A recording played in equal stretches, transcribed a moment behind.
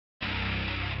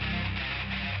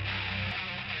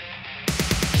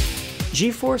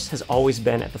GeForce has always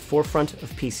been at the forefront of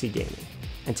PC gaming,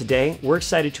 and today we're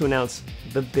excited to announce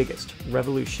the biggest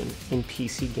revolution in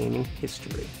PC gaming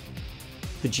history: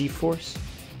 the GeForce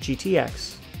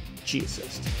GTX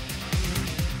G-Assist.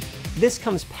 This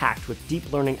comes packed with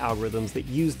deep learning algorithms that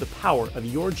use the power of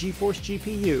your GeForce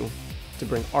GPU to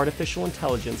bring artificial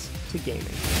intelligence to gaming.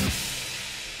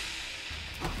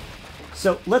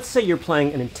 So let's say you're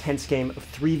playing an intense game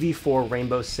of 3v4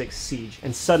 Rainbow Six Siege,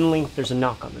 and suddenly there's a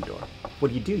knock on the door.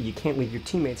 What do? You can't leave your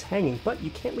teammates hanging, but you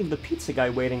can't leave the pizza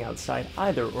guy waiting outside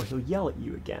either, or he'll yell at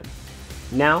you again.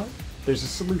 Now, there's a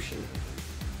solution.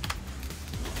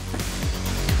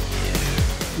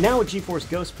 Now with GeForce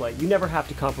Ghost Play, you never have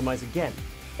to compromise again.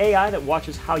 AI that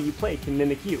watches how you play can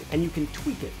mimic you, and you can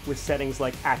tweak it with settings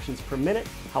like actions per minute,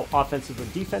 how offensive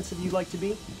or defensive you'd like to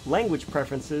be, language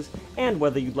preferences, and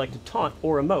whether you'd like to taunt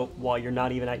or emote while you're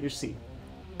not even at your seat.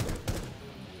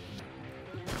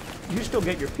 You still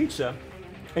get your pizza,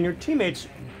 and your teammates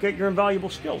get your invaluable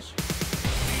skills.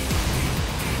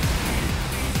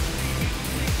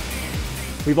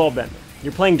 We've all been there.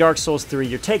 You're playing Dark Souls 3,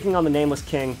 you're taking on the Nameless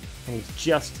King, and he's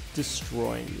just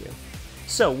destroying you.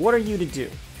 So what are you to do?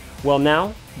 Well,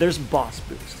 now there's Boss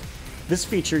Boost. This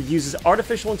feature uses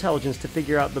artificial intelligence to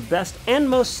figure out the best and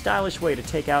most stylish way to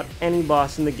take out any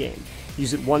boss in the game.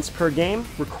 Use it once per game,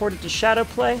 record it to shadow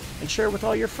play, and share it with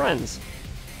all your friends.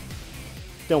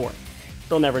 Don't worry,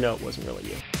 they'll never know it wasn't really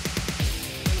you.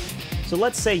 So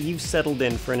let's say you've settled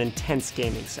in for an intense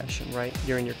gaming session, right?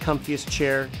 You're in your comfiest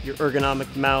chair, your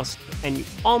ergonomic mouse, and you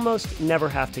almost never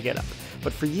have to get up.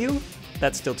 But for you,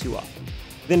 that's still too often.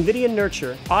 The NVIDIA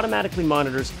Nurture automatically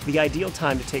monitors the ideal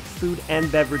time to take food and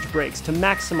beverage breaks to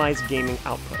maximize gaming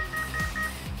output.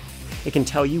 It can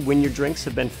tell you when your drinks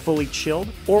have been fully chilled,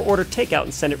 or order takeout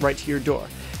and send it right to your door.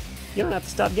 You don't have to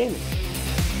stop gaming.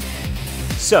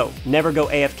 So, never go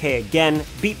AFK again,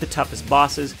 beat the toughest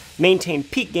bosses, maintain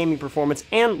peak gaming performance,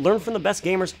 and learn from the best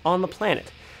gamers on the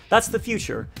planet. That's the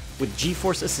future with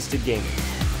GeForce Assisted Gaming.